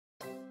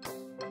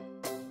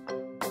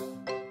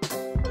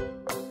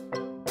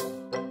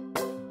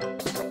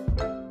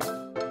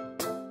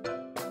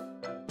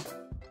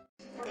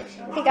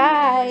Hey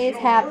guys,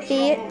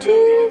 happy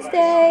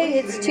Tuesday!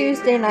 It's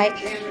Tuesday night,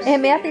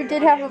 and Matthew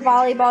did have a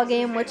volleyball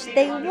game, which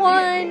they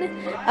won.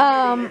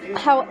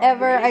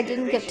 However, I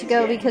didn't get to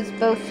go because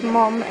both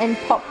Mom and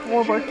Pop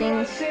were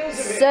working,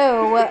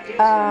 so,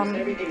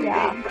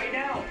 yeah.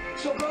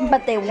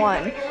 But they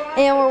won.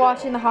 And we're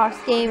watching the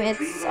Hawks game.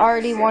 It's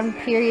already one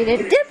period.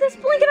 It did this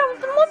blanket I've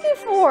been looking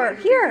for!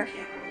 Here!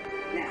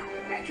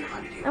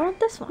 I want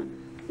this one.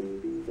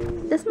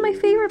 This is my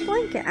favorite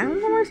blanket. I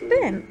don't know where it's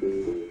been.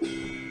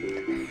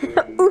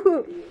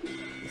 Ooh.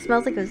 It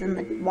smells like it was in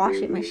the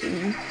washing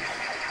machine.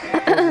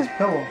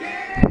 Pillow.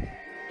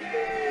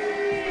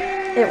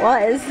 It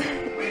was.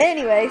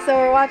 Anyway, so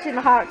we're watching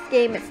the Hawks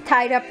game. It's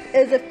tied up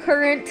as of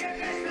current.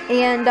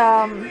 And,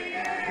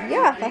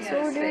 yeah, that's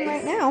what we're doing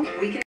right now.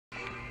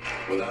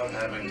 Without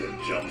having to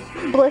jump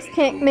through. Bliss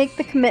can't make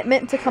the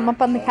commitment to come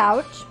up on the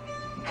couch.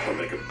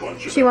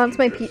 She wants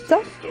my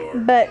pizza,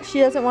 but she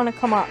doesn't want to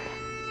come up.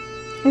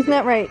 Isn't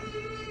that right?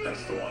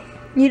 That's the one.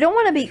 You don't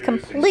want to be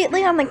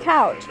completely on the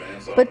couch,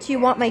 but you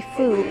want my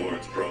food.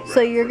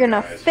 So you're going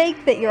to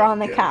fake that you're on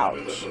the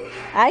couch.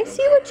 I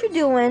see what you're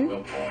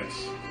doing.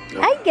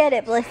 I get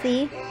it,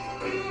 Blissy.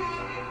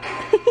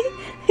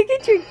 Look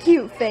at your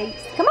cute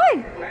face. Come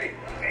on.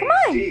 Come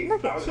on.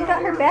 Look at, she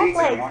got her back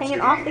legs hanging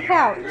off the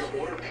couch.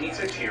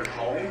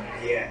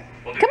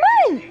 Come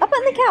on. Up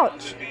on the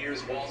couch.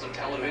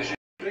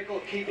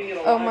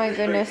 Oh my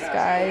goodness,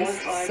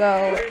 guys.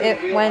 So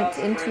it went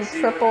into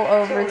triple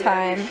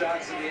overtime.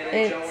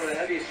 It's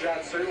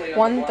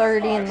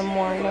 1:30 in the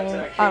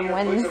morning on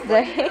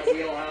Wednesday.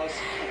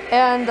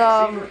 And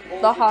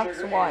the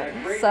Hawks won.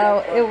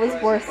 So it was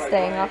worth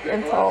staying up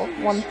until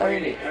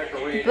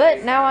 1:30.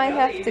 But now I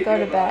have to go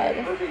to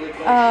bed.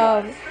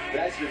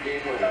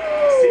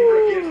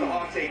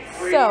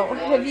 So,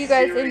 if you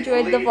guys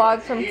enjoyed the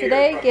vlog from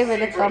today, give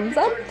it a thumbs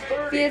up.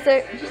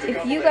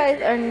 If you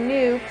guys are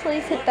new,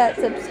 please hit that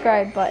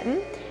subscribe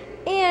button.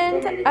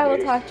 And I will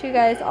talk to you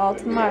guys all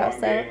tomorrow.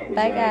 So,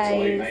 bye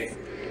guys.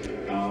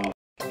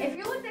 If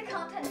you like the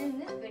content in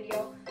this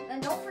video,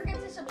 then don't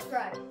forget to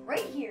subscribe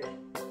right here.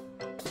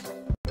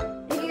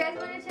 If you guys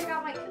want to check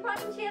out my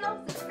couponing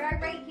channel,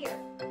 subscribe right here.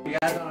 If you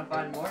guys want to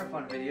find more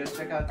fun videos,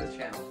 check out this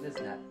channel, Nizi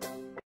Fam.